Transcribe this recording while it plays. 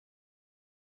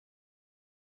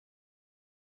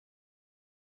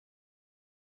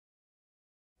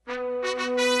It's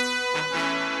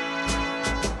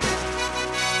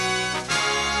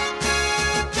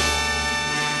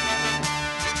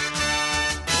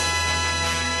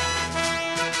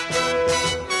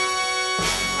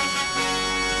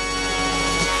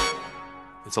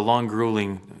a long,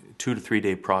 grueling 2 to 3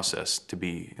 day process to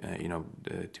be,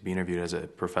 to be interviewed as a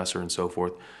professor and so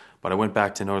forth. But I went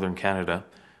back to northern Canada,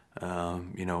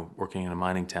 working in a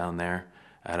mining town there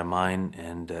at a mine,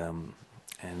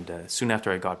 and soon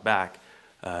after I got back,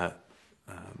 the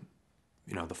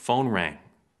phone rang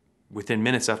within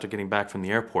minutes after getting back from the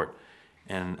airport.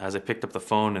 And as I picked up the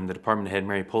phone, and the department head,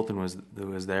 Mary Poulton, was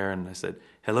there, and I said,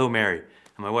 "Hello, Mary."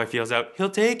 And my wife yells out,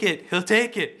 "He'll take it, he'll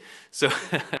take it." So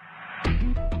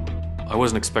I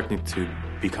wasn't expecting to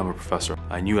become a professor.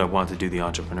 I knew I wanted to do the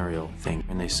entrepreneurial thing.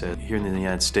 And they said, here in the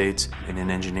United States, in an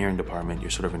engineering department, you're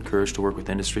sort of encouraged to work with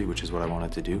industry, which is what I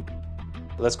wanted to do.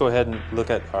 Let's go ahead and look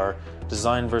at our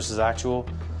design versus actual.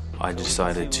 I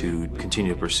decided to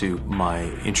continue to pursue my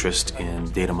interest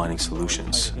in data mining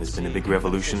solutions. There's been a big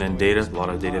revolution in data, a lot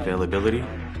of data availability.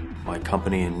 My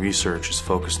company and research is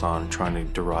focused on trying to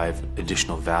derive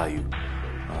additional value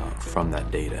from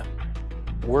that data.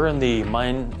 We're in the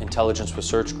Mine Intelligence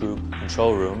Research Group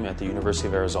control room at the University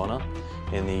of Arizona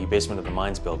in the basement of the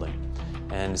mines building.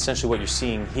 And essentially what you're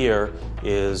seeing here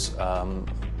is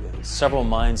several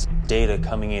mines data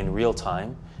coming in real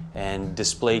time and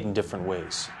displayed in different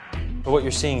ways. But what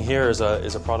you're seeing here is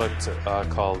a product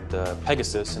called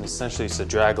Pegasus, and essentially it's a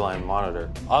dragline monitor.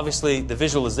 Obviously the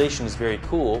visualization is very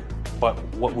cool, but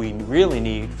what we really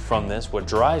need from this, what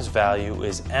drives value,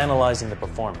 is analyzing the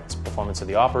performance of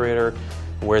the operator,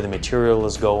 where the material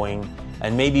is going,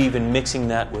 and maybe even mixing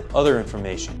that with other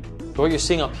information. So what you're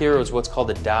seeing up here is what's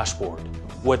called a dashboard.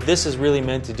 What this is really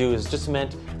meant to do is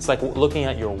it's like looking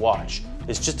at your watch.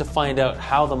 It's just to find out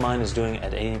how the mine is doing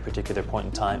at any particular point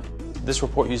in time. This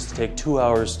report used to take 2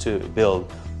 hours to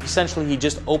build. Essentially, he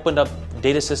just opened up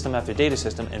data system after data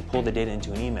system and pulled the data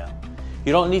into an email.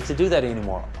 You don't need to do that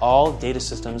anymore. All data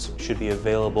systems should be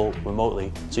available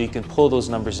remotely, so you can pull those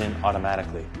numbers in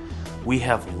automatically. We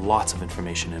have lots of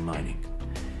information in mining,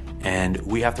 and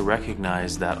we have to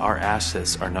recognize that our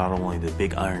assets are not only the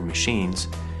big iron machines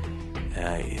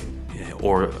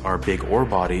or our big ore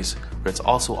bodies, but it's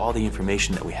also all the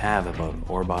information that we have about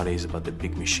ore bodies, about the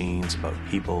big machines, about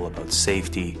people, about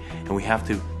safety, and we have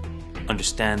to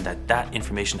understand that that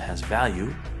information has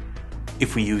value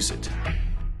if we use it.